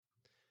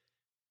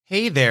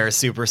Hey there,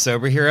 super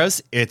sober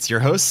heroes. It's your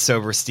host,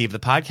 Sober Steve, the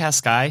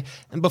podcast guy.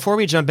 And before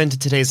we jump into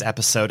today's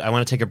episode, I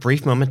want to take a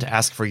brief moment to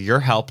ask for your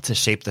help to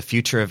shape the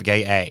future of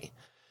Gay A.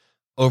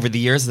 Over the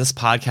years, this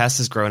podcast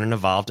has grown and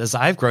evolved as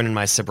I've grown in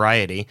my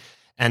sobriety.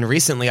 And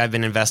recently, I've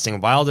been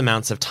investing wild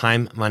amounts of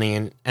time, money,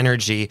 and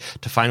energy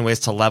to find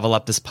ways to level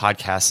up this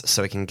podcast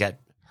so it can get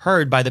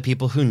heard by the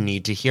people who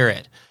need to hear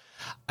it.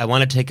 I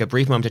want to take a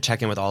brief moment to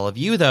check in with all of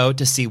you, though,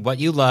 to see what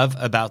you love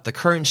about the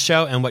current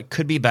show and what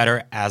could be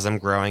better as I'm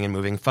growing and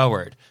moving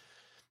forward.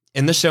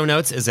 In the show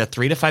notes is a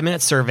 3 to 5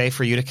 minute survey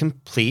for you to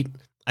complete.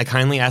 I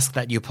kindly ask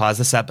that you pause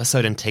this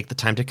episode and take the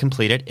time to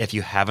complete it if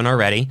you haven't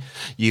already.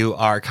 You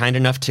are kind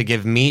enough to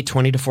give me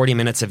 20 to 40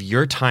 minutes of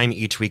your time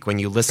each week when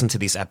you listen to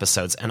these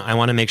episodes, and I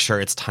want to make sure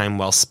it's time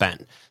well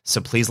spent.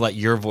 So please let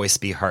your voice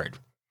be heard.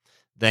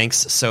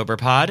 Thanks,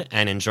 SoberPod,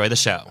 and enjoy the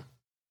show.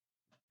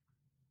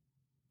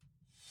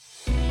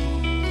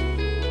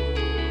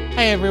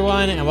 Hey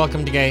everyone, and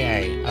welcome to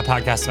Gay A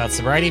podcast about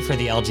sobriety for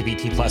the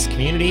LGBT plus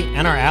community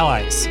and our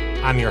allies.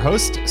 I'm your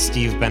host,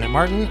 Steve Bennett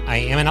Martin. I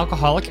am an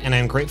alcoholic, and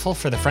I'm grateful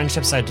for the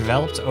friendships I've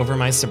developed over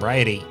my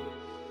sobriety.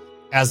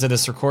 As of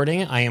this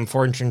recording, I am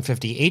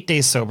 458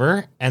 days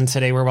sober, and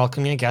today we're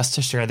welcoming a guest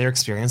to share their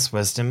experience,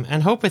 wisdom,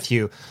 and hope with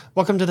you.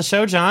 Welcome to the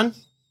show, John.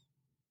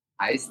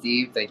 Hi,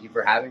 Steve. Thank you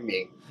for having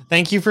me.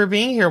 Thank you for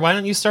being here. Why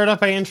don't you start off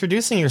by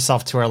introducing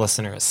yourself to our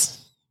listeners?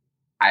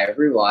 Hi,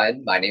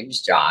 everyone. My name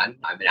is John.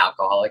 I'm an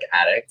alcoholic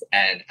addict,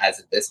 and as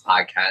of this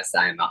podcast,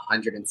 I am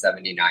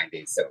 179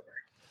 days sober.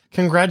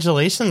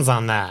 Congratulations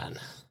on that.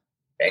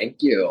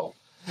 Thank you.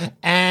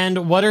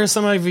 And what are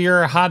some of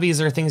your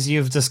hobbies or things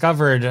you've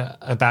discovered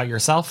about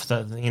yourself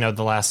the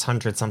last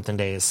 100-something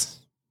days?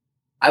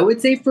 I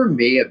would say for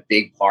me, a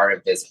big part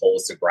of this whole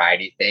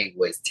sobriety thing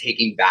was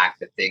taking back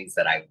the things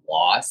that I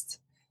lost.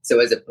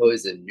 So as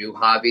opposed to new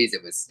hobbies,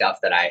 it was stuff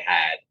that I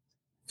had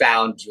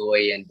found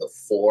joy in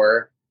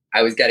before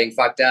I was getting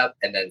fucked up,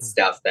 and then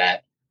stuff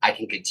that I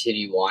can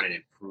continue on and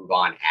improve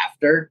on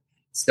after.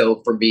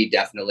 So for me,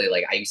 definitely,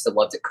 like, I used to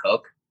love to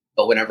cook,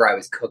 but whenever I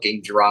was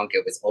cooking drunk,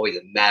 it was always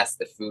a mess.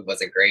 The food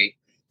wasn't great.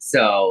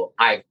 So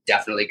I've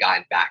definitely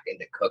gotten back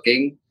into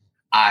cooking.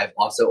 I've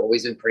also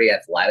always been pretty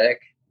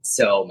athletic.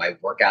 So my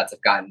workouts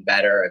have gotten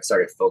better. I've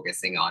started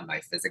focusing on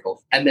my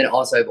physical. And then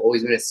also I've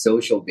always been a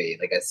social bee,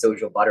 like a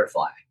social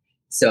butterfly.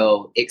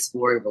 So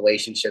exploring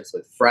relationships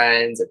with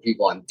friends or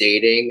people I'm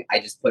dating,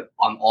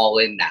 I'm all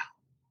in now.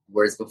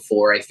 Whereas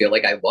before, I feel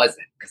like I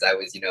wasn't, because I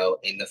was,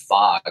 in the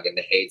fog and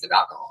the haze of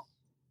alcohol.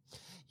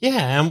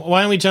 Yeah. And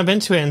why don't we jump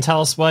into it and tell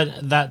us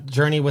what that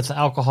journey with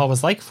alcohol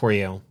was like for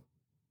you?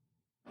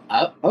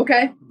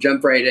 Okay.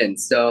 Jump right in.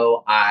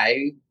 So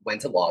I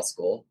went to law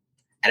school,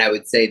 and I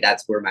would say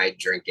that's where my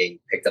drinking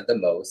picked up the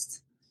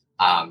most.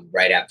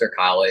 Right after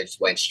college,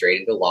 went straight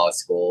into law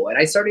school, and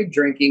I started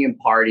drinking and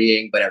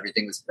partying, but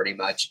everything was pretty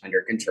much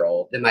under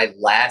control. Then my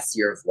last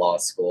year of law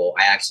school,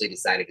 I actually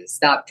decided to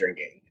stop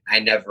drinking. I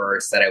never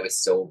said I was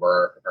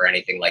sober or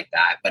anything like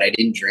that, but I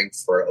didn't drink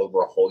for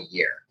over a whole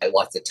year. I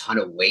lost a ton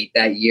of weight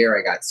that year.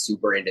 I got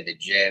super into the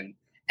gym,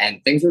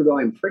 and things were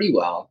going pretty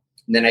well.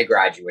 And then I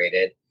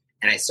graduated,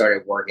 and I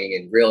started working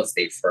in real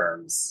estate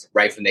firms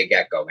right from the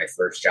get-go, my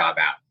first job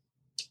out.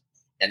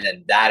 And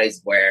then that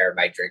is where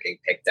my drinking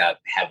picked up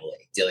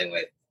heavily, dealing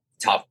with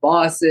tough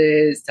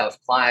bosses, tough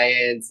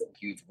clients,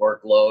 huge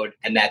workload.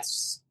 And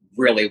that's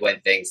really when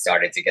things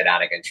started to get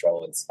out of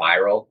control and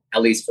spiral,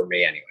 at least for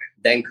me anyway.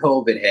 Then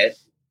COVID hit,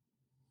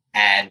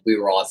 and we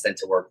were all sent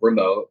to work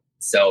remote.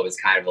 So it was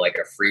kind of like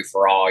a free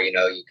for all, you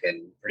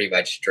can pretty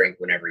much drink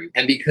whenever you.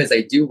 And because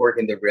I do work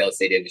in the real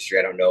estate industry,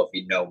 I don't know if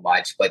you know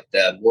much, but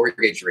the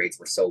mortgage rates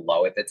were so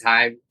low at the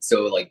time.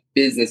 So like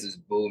business was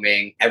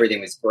booming,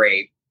 everything was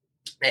great.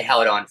 I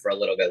held on for a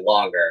little bit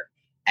longer.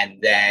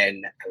 And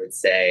then I would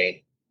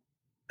say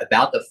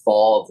about the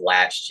fall of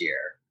last year,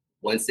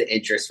 once the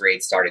interest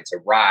rates started to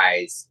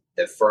rise,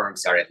 the firm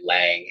started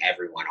laying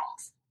everyone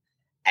off.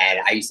 And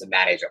I used to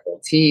manage a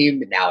whole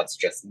team. Now it's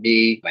just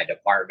me, my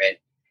department.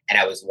 And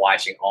I was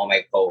watching all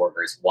my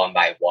coworkers one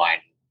by one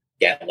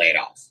get laid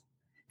off.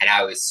 And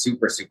I was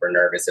super, super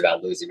nervous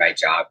about losing my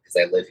job because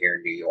I live here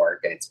in New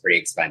York and it's pretty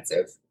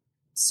expensive.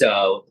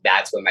 So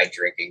that's when my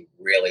drinking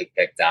really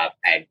picked up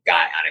and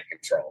got out of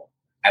control.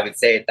 I would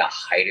say at the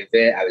height of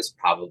it, I was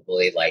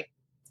probably like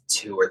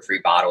 2 or 3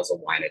 bottles of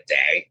wine a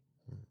day,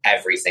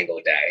 every single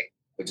day,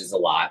 which is a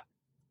lot.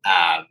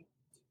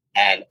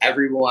 And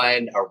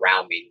everyone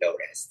around me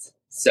noticed.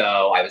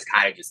 So I was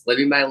kind of just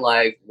living my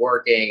life,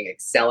 working,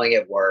 excelling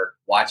at work,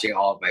 watching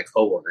all of my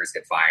coworkers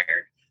get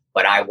fired.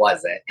 But I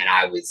wasn't. And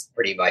I was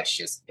pretty much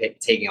just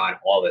taking on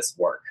all this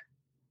work.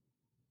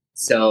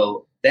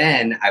 So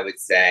then I would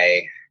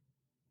say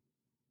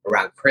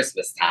around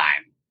Christmas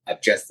time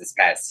of just this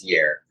past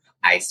year,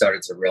 I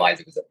started to realize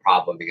it was a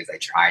problem because I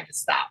tried to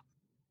stop.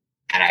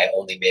 And I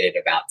only made it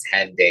about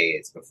 10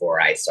 days before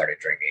I started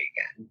drinking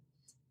again.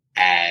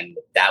 And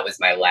that was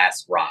my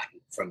last run.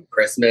 From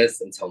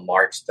Christmas until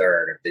March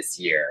 3rd of this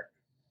year,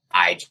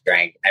 I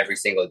drank every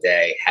single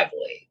day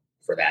heavily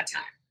for that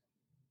time.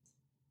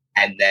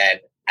 And then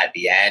at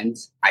the end,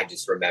 I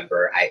just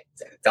remember I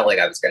felt like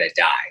I was going to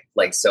die,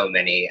 like so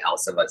many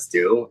else of us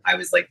do. I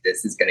was like,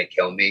 this is going to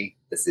kill me.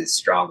 This is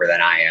stronger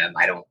than I am.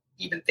 I don't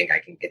even think I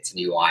can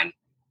continue on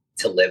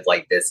to live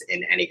like this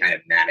in any kind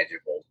of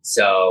manageable.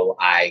 So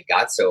I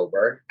got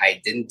sober. I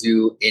didn't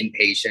do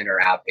inpatient or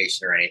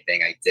outpatient or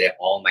anything. I did it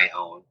all on my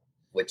own,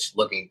 which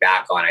looking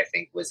back on, I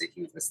think was a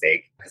huge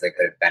mistake because I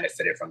could have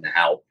benefited from the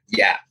help.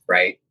 Yeah,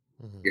 right?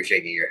 Mm-hmm. You're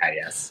shaking your head,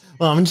 yes.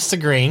 Well, I'm just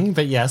agreeing,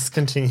 but yes,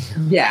 continue.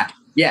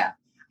 Yeah.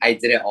 I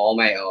did it all on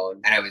my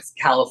own. And I was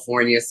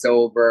California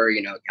sober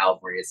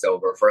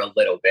for a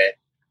little bit,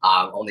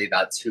 only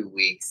about 2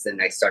 weeks.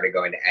 And I started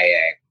going to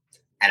AA.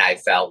 And I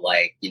felt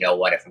like, you know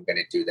what, if I'm going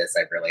to do this,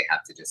 I really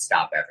have to just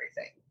stop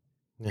everything.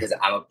 Because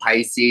I'm a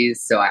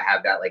Pisces, so I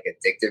have that like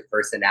addictive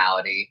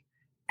personality.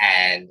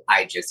 And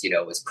I just,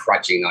 was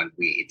crutching on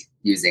weed,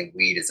 using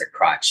weed as a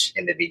crutch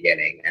in the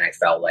beginning. And I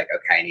felt like,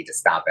 okay, I need to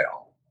stop it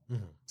all.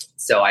 Mm-hmm.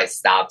 So I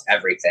stopped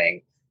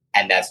everything.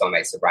 And that's why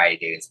my sobriety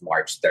date is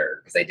March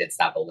 3rd, because I did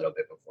stop a little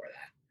bit before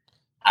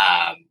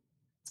that.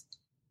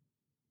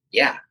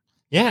 Yeah,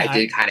 I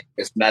did kind of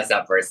just mess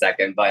up for a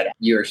second, but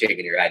you were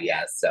shaking your head,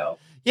 yes, so...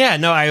 Yeah,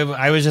 no,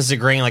 I was just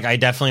agreeing. Like, I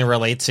definitely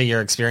relate to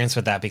your experience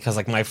with that because,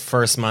 like, my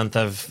first month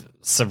of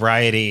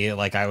sobriety,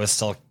 like, I was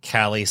still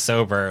Cali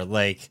sober.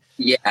 Like,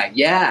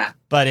 yeah.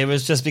 But it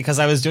was just because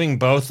I was doing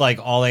both, like,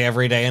 all day,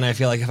 every day. And I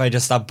feel like if I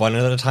just stopped one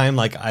at a time,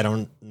 like, I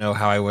don't know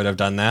how I would have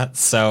done that.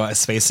 So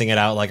spacing it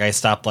out, like, I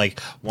stopped,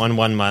 like,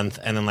 one month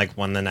and then, like,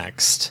 one the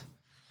next.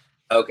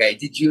 Okay.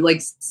 Did you,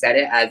 like, set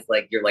it as,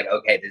 like, you're like,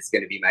 okay, this is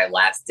going to be my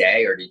last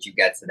day? Or did you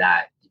get to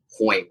that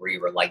point where you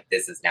were like,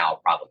 this is now a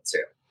problem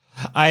too?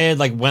 I had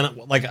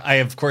I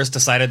of course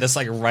decided this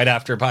like right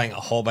after buying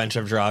a whole bunch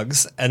of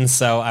drugs. And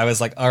so I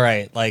was like, all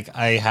right, like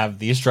I have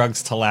these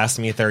drugs to last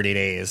me 30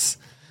 days.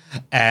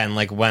 And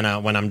like when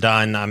I'm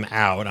done, I'm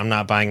out. I'm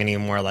not buying any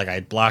more. Like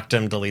I blocked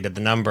him, deleted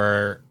the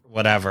number,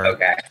 whatever.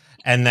 Okay.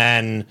 And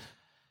then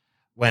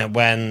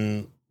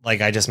when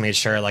like I just made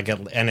sure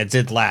it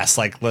did last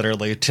like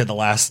literally to the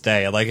last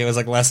day. Like it was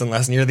like less and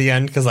less near the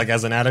end. Cause like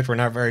as an addict, we're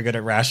not very good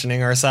at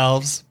rationing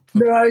ourselves.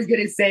 No, I was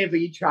going to say,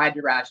 but you tried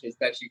to ration as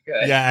best you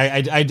could.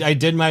 Yeah, I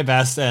did my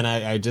best and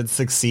I did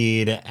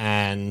succeed.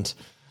 And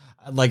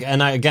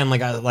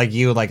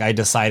I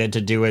decided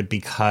to do it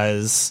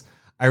because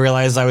I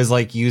realized I was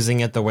like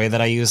using it the way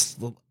that I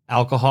used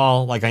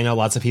alcohol. Like I know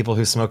lots of people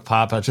who smoke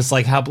pot, but just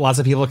like how lots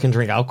of people can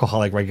drink alcohol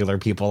like regular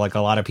people. Like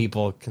a lot of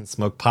people can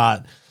smoke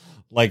pot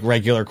like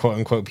regular quote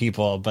unquote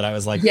people, but I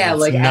was like, yeah,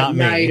 like not at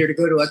night or to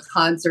go to a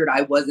concert,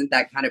 I wasn't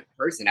that kind of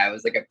person. I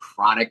was like a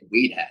chronic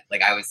weed head.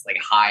 Like I was like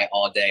high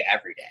all day,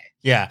 every day.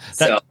 Yeah.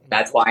 So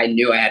that's why I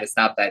knew I had to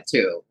stop that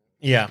too.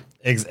 Yeah,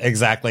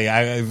 exactly.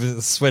 I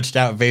switched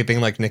out vaping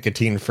like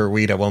nicotine for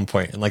weed at one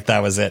point, and like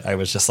that was it. I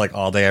was just like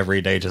all day,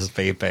 every day, just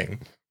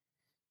vaping.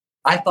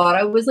 I thought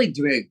I was like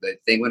doing a good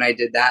thing when I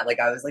did that. Like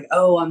I was like,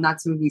 oh, I'm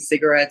not smoking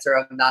cigarettes or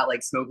I'm not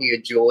like smoking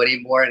a Juul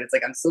anymore. And it's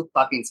like, I'm still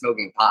fucking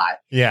smoking pot.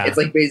 Yeah. It's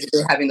like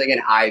basically having like an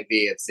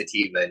IV of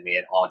sativa in me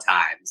at all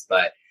times.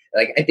 But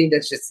like, I think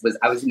that's just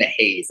I was in the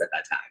haze at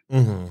that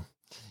time. Mm-hmm.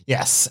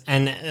 Yes.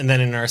 And then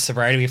in our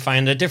sobriety, we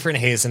find a different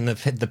haze in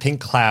the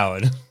pink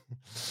cloud.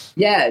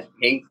 Yeah.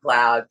 Pink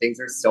cloud. Things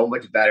are so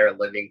much better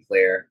living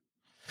clear.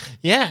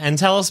 Yeah. And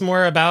tell us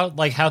more about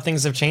like how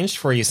things have changed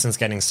for you since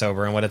getting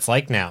sober and what it's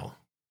like now.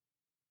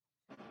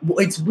 Well,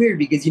 it's weird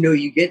because,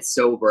 you get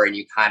sober and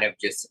you kind of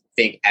just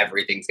think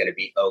everything's going to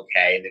be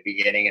okay in the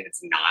beginning. And it's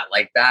not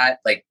like that.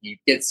 Like you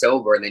get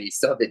sober and then you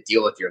still have to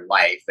deal with your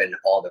life and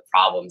all the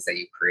problems that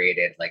you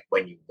created, like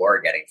when you were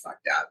getting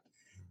fucked up.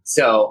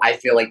 So I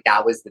feel like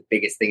that was the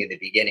biggest thing in the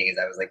beginning is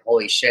I was like,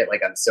 holy shit,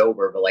 like I'm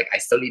sober, but like I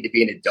still need to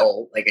be an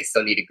adult. Like I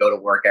still need to go to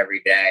work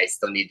every day. I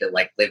still need to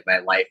like live my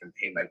life and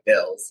pay my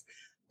bills.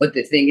 But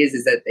the thing is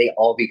that they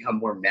all become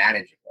more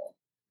manageable.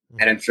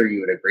 And I'm sure you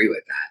would agree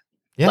with that.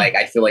 Yeah. Like,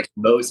 I feel like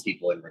most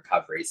people in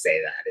recovery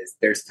say that is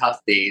there's tough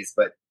days,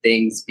 but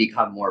things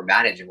become more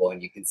manageable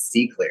and you can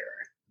see clearer.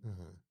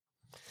 Mm-hmm.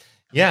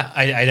 Yeah,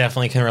 I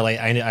definitely can relate.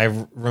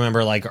 I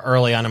remember like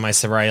early on in my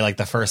sobriety, like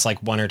the first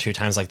like one or two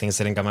times, like things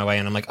didn't go my way.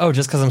 And I'm like, oh,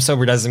 just because I'm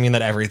sober doesn't mean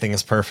that everything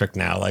is perfect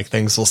now. Like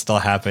things will still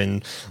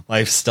happen.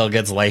 Life still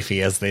gets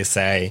lifey, as they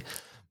say.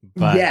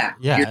 But yeah,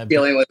 you're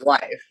dealing with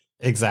life.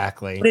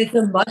 Exactly. But it's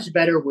a much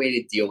better way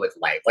to deal with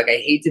life. Like, I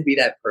hate to be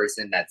that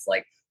person that's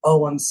like,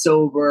 oh, I'm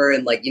sober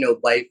and like,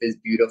 life is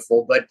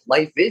beautiful, but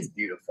life is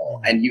beautiful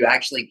and you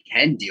actually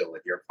can deal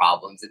with your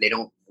problems and they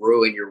don't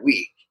ruin your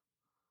week.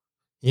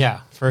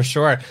 Yeah, for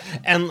sure.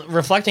 And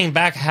reflecting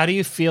back, how do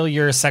you feel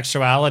your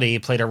sexuality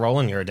played a role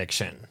in your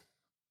addiction?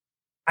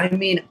 I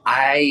mean,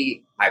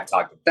 I've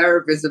talked to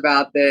therapists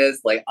about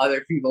this, like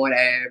other people in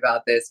AA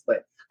about this,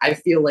 but I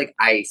feel like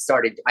I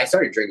started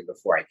drinking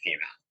before I came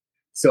out.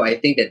 So I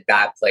think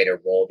that played a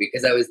role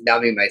because I was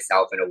numbing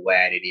myself in a way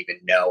I didn't even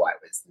know I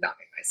was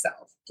numbing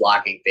myself,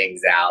 blocking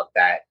things out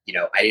that,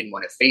 I didn't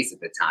want to face at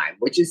the time,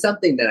 which is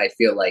something that I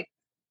feel like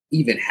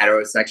even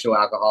heterosexual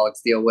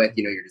alcoholics deal with.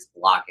 You're just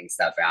blocking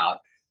stuff out.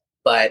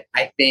 But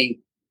I think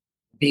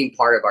being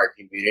part of our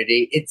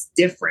community, it's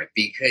different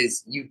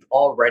because you've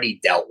already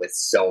dealt with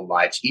so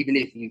much, even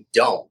if you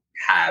don't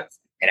have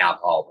an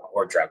alcohol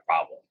or drug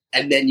problem.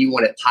 And then you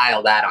want to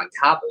pile that on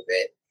top of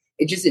it.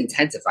 It just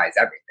intensifies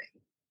everything.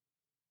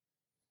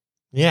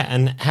 Yeah.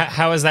 And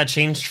how has that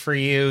changed for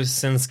you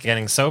since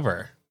getting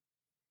sober?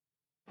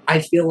 I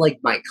feel like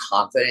my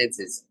confidence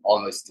is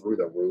almost through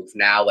the roof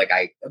now. Like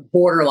I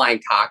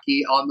borderline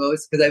cocky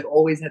almost because I've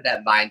always had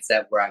that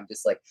mindset where I'm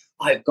just like,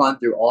 oh, I've gone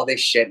through all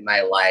this shit in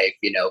my life,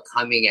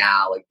 coming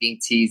out, like being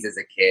teased as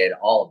a kid,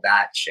 all of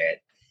that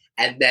shit.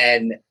 And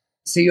then,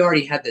 so you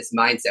already have this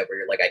mindset where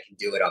you're like, I can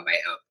do it on my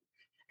own.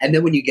 And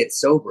then when you get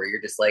sober,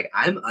 you're just like,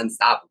 I'm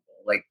unstoppable.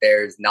 Like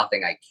there's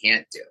nothing I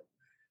can't do.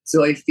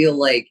 So I feel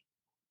like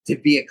to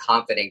be a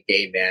confident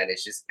gay man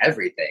is just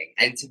everything.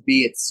 And to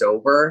be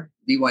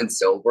one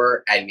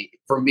sober, I mean,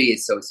 for me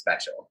is so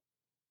special.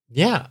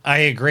 Yeah, I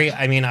agree.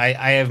 I mean, I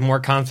have more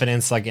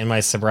confidence like in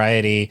my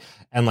sobriety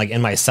and like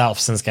in myself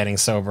since getting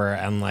sober,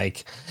 and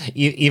like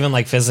even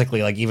like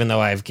physically, like even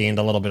though I've gained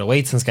a little bit of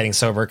weight since getting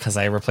sober because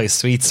I replaced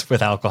sweets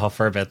with alcohol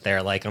for a bit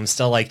there, like I'm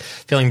still like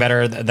feeling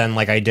better than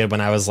like I did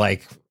when I was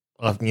like,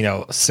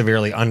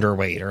 severely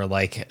underweight or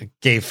like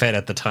gay fit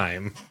at the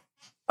time.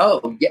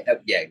 Oh,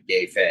 yeah,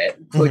 gay fit,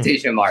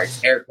 quotation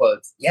marks, air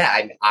quotes.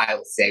 Yeah, I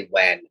will say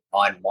when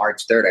on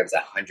March 3rd, I was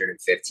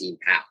 115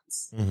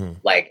 pounds.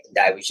 Like,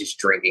 I was just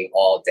drinking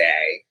all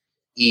day,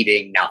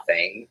 eating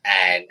nothing.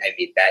 And I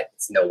mean,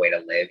 that's no way to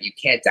live. You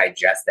can't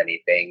digest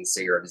anything, so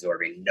you're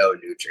absorbing no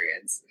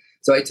nutrients.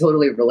 So I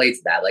totally relate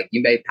to that. Like,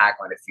 you may pack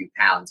on a few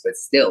pounds, but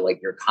still,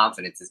 like, your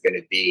confidence is going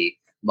to be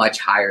much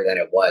higher than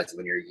it was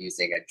when you're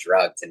using a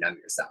drug to numb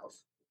yourself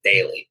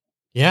daily.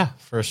 Yeah,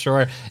 for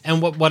sure.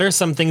 And what are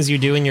some things you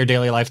do in your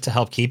daily life to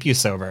help keep you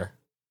sober?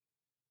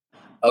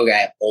 Okay,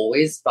 I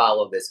always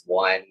follow this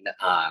one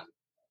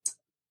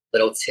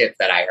little tip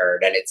that I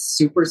heard, and it's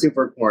super,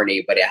 super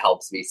corny, but it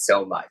helps me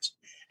so much.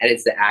 And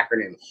it's the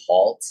acronym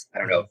HALT. I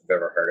don't know if you've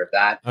ever heard of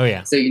that. Oh,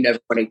 yeah. So you never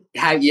want to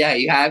have, yeah,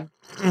 you have.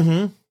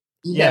 Mm-hmm.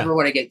 You never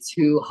want to get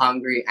too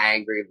hungry,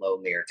 angry,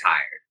 lonely, or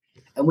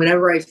tired. And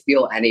whenever I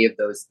feel any of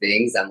those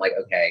things, I'm like,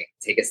 okay,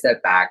 take a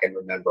step back and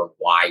remember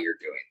why you're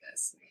doing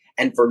this.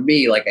 And for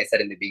me, like I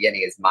said in the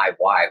beginning, is my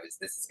why was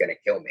this is going to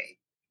kill me.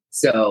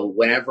 So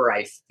whenever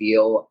I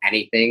feel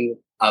anything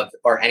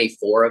or any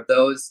four of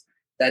those,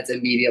 that's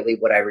immediately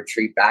what I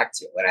retreat back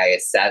to. And I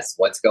assess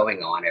what's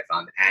going on, if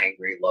I'm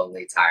angry,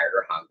 lonely, tired,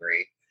 or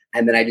hungry.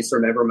 And then I just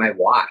remember my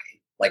why,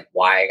 like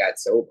why I got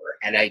sober.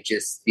 And I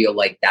just feel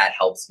like that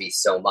helps me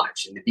so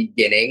much. In the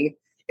beginning,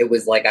 it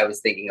was like I was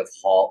thinking of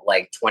HALT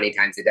like 20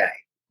 times a day.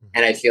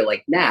 And I feel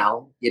like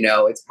now,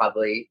 it's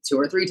probably 2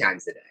 or 3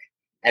 times a day.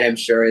 And I'm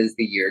sure as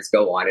the years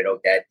go on, it'll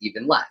get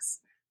even less.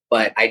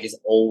 But I just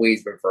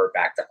always revert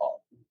back to HALT.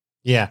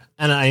 Yeah.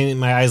 And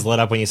my eyes lit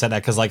up when you said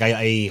that because like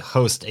I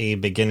host a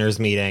beginners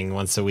meeting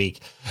once a week,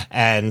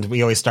 and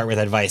we always start with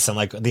advice. And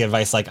like the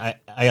advice, like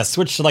I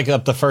switched like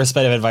up the first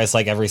bit of advice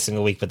like every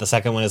single week, but the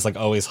second one is like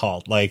always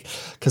HALT. Like,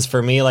 because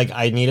for me, like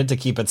I needed to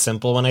keep it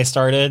simple when I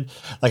started.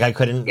 Like I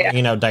couldn't,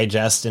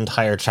 digest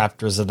entire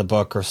chapters of the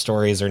book or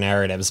stories or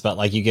narratives. But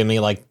like you give me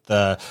like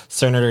the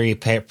Serenity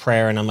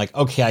prayer, and I'm like,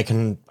 okay, I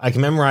can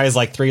memorize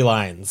like 3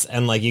 lines,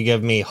 and like you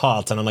give me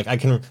HALT, and I'm like, I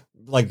can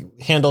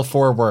like handle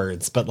 4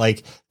 words, but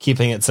like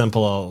keeping it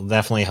simple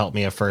definitely helped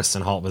me at first,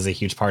 and HALT was a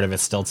huge part of it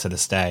still to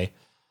this day.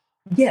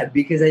 Yeah,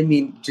 because I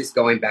mean, just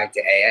going back to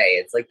AA,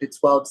 it's like the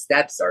 12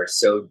 steps are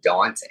so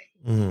daunting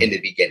in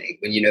the beginning.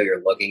 When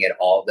you're looking at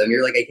all of them,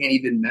 you're like, I can't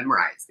even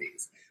memorize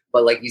these.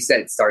 But like you said,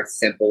 it starts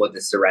simple with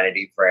the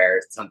Serenity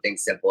prayer, something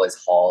simple as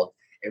HALT.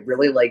 It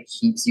really like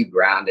keeps you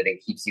grounded and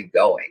keeps you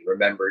going.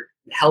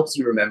 Helps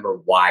you remember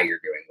why you're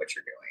doing what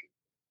you're doing.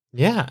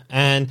 Yeah.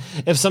 And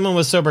if someone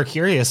was sober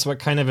curious, what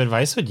kind of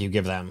advice would you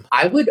give them?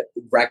 I would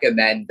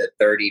recommend the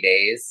 30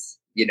 days,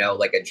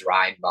 like a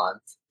dry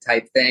month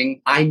type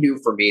thing. I knew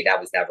for me that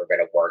was never going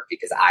to work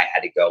because I had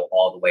to go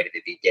all the way to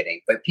the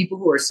beginning. But people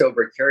who are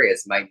sober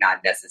curious might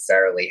not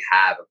necessarily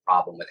have a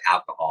problem with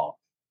alcohol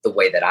the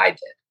way that I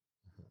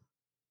did.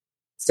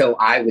 So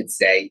I would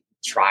say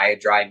try a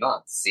dry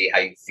month, see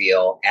how you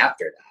feel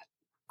after that.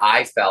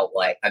 I felt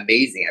like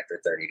amazing after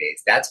 30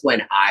 days. That's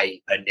when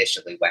I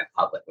initially went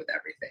public with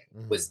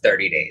everything, was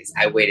 30 days.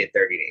 I waited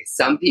 30 days.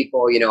 Some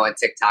people, on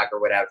TikTok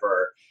or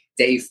whatever,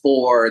 day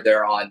 4,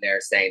 they're on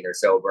there saying they're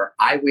sober.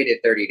 I waited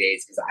 30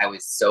 days because I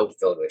was so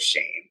filled with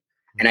shame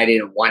and I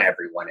didn't want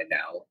everyone to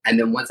know. And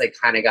then once I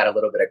kind of got a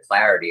little bit of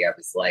clarity, I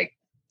was like,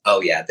 oh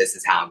yeah, this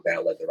is how I'm going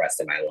to live the rest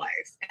of my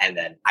life. And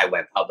then I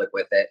went public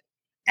with it,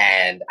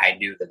 and I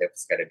knew that it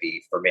was going to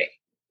be for me.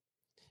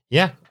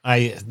 Yeah,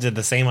 I did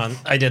the same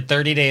I did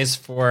 30 days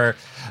for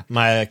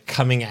my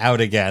coming out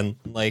again,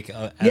 like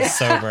as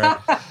sober.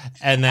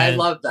 And then I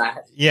love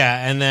that.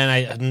 Yeah. And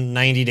then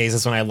 90 days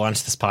is when I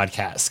launched this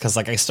podcast. Cause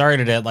like I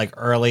started it like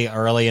early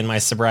in my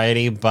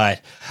sobriety,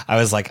 but I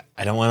was like,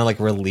 I don't want to like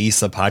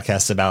release a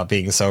podcast about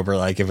being sober.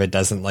 Like if it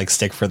doesn't like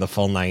stick for the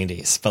full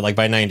 90s, but like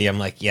by 90, I'm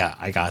like, yeah,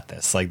 I got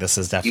this. Like, this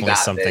is definitely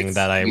something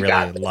that I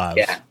really love.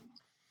 Yeah.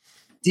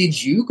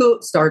 Did you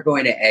start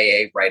going to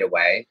AA right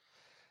away?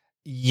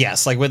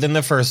 Yes, like within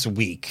the first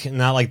week,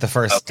 not like the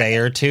first Okay. day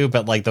or two,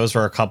 but like those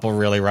were a couple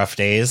really rough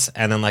days.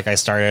 And then like I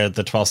started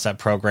the 12-step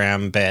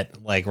program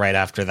bit like right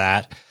after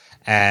that.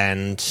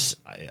 And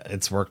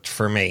it's worked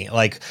for me.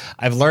 Like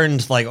I've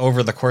learned like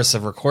over the course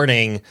of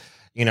recording,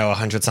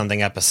 100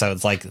 something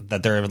episodes, like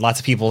that there are lots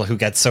of people who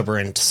get sober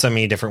in so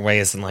many different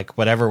ways, and like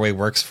whatever way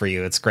works for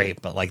you, it's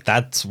great. But like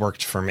that's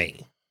worked for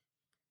me.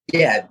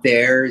 Yeah,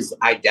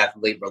 I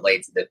definitely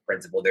relate to the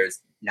principle.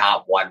 There's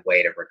not one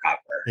way to recover.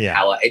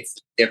 Yeah.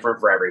 It's different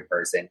for every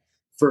person.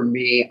 For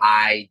me,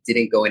 I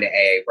didn't go into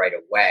AA right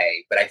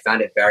away, but I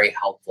found it very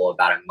helpful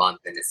about a month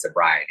into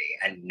sobriety.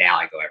 And now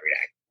I go every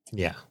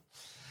day. Yeah.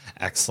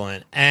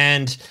 Excellent.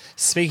 And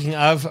speaking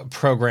of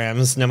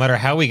programs, no matter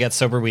how we get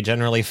sober, we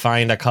generally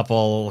find a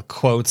couple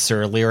quotes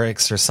or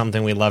lyrics or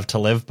something we love to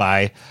live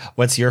by.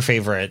 What's your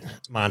favorite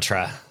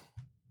mantra?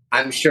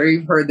 I'm sure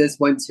you've heard this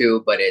one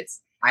too, but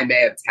I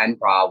may have 10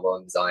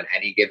 problems on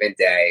any given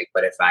day,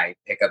 but if I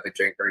pick up a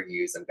drink or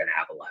use, I'm going to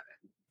have 11.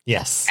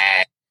 Yes.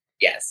 And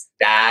yes,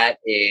 that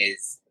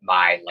is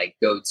my like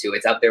go-to.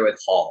 It's up there with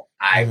HALT.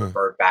 I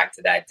revert back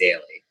to that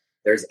daily.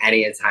 There's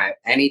anytime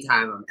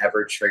I'm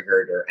ever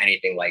triggered or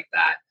anything like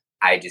that,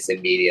 I just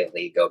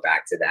immediately go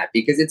back to that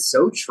because it's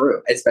so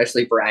true,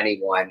 especially for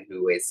anyone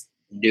who is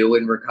new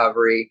in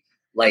recovery.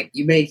 Like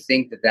you may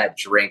think that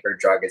drink or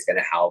drug is going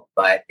to help,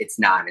 but it's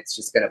not. It's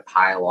just going to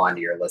pile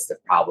onto your list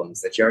of problems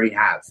that you already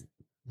have.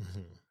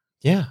 Mm-hmm.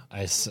 Yeah,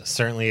 I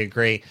certainly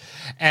agree.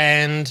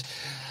 And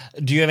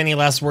do you have any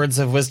last words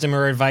of wisdom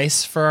or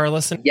advice for our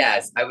listeners?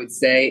 Yes, I would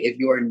say if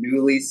you are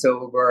newly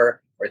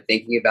sober or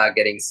thinking about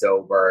getting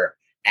sober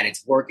and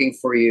it's working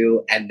for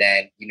you, and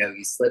then,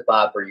 you slip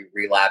up or you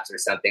relapse or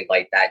something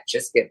like that,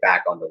 just get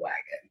back on the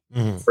wagon.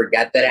 Mm-hmm.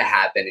 Forget that it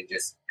happened and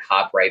just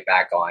hop right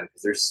back on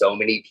because there's so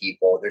many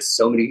people,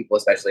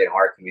 especially in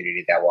our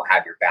community, that will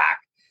have your back.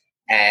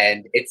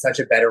 And it's such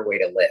a better way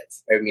to live.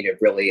 I mean, it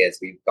really is.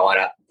 We've grown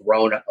up.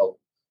 Oh,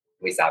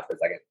 let me stop for a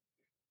second.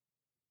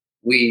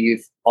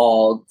 We've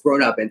all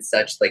grown up in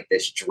such like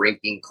this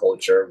drinking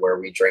culture where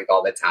we drink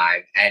all the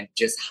time, and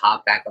just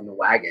hop back on the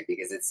wagon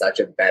because it's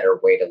such a better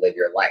way to live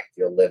your life.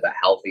 You'll live a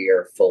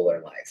healthier, fuller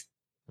life.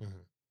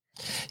 Mm-hmm.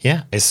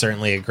 Yeah, I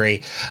certainly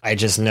agree. I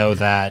just know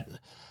that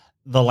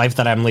the life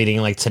that I'm leading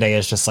like today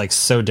is just like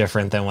so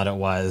different than what it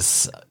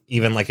was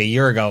even like a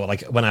year ago,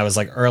 like when I was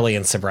like early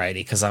in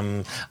sobriety, because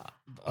I'm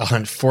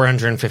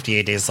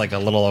 458 days, like a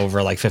little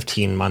over like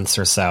 15 months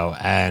or so.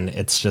 And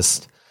it's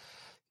just,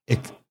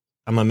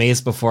 I'm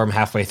amazed before I'm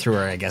halfway through,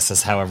 or I guess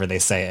is however they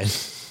say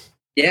it.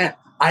 Yeah.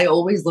 I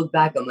always look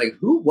back. I'm like,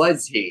 who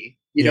was he?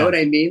 You know what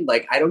I mean?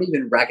 Like, I don't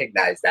even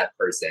recognize that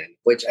person,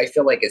 which I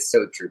feel like is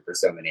so true for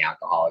so many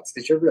alcoholics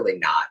because you're really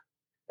not.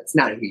 That's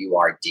not who you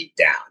are deep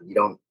down. You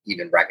don't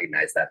even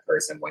recognize that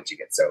person once you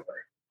get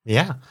sober.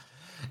 Yeah.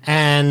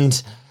 And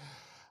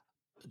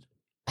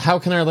how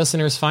can our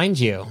listeners find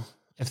you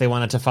if they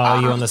wanted to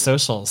follow you on the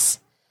socials?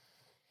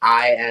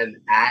 I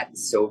am at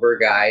Sober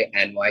Guy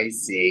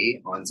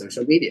NYC on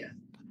social media.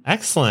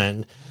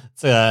 Excellent.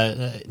 It's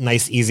a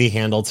nice, easy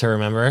handle to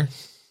remember.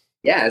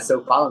 Yeah, so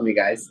follow me,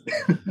 guys.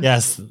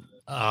 Yes,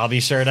 I'll be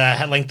sure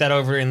to link that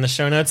over in the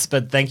show notes,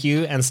 but thank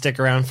you and stick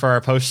around for our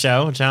post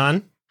show,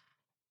 John.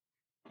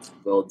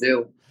 Will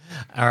do.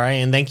 All right.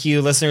 And thank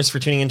you, listeners, for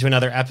tuning into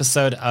another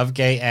episode of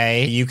Gay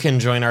A. You can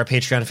join our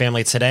Patreon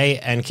family today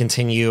and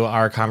continue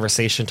our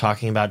conversation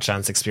talking about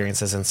John's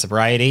experiences in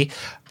sobriety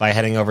by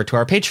heading over to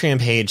our Patreon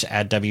page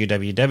at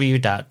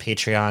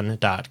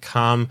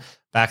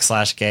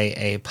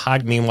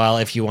www.patreon.com/gayapod. Meanwhile,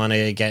 if you want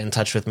to get in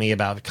touch with me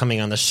about coming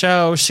on the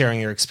show,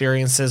 sharing your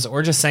experiences,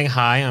 or just saying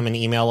hi, I'm an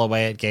email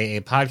away at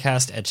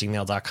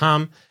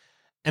gayapodcast@gmail.com.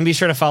 And be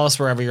sure to follow us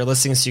wherever you're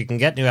listening so you can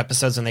get new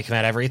episodes when they come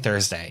out every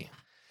Thursday.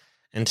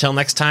 Until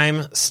next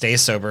time, stay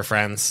sober,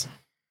 friends.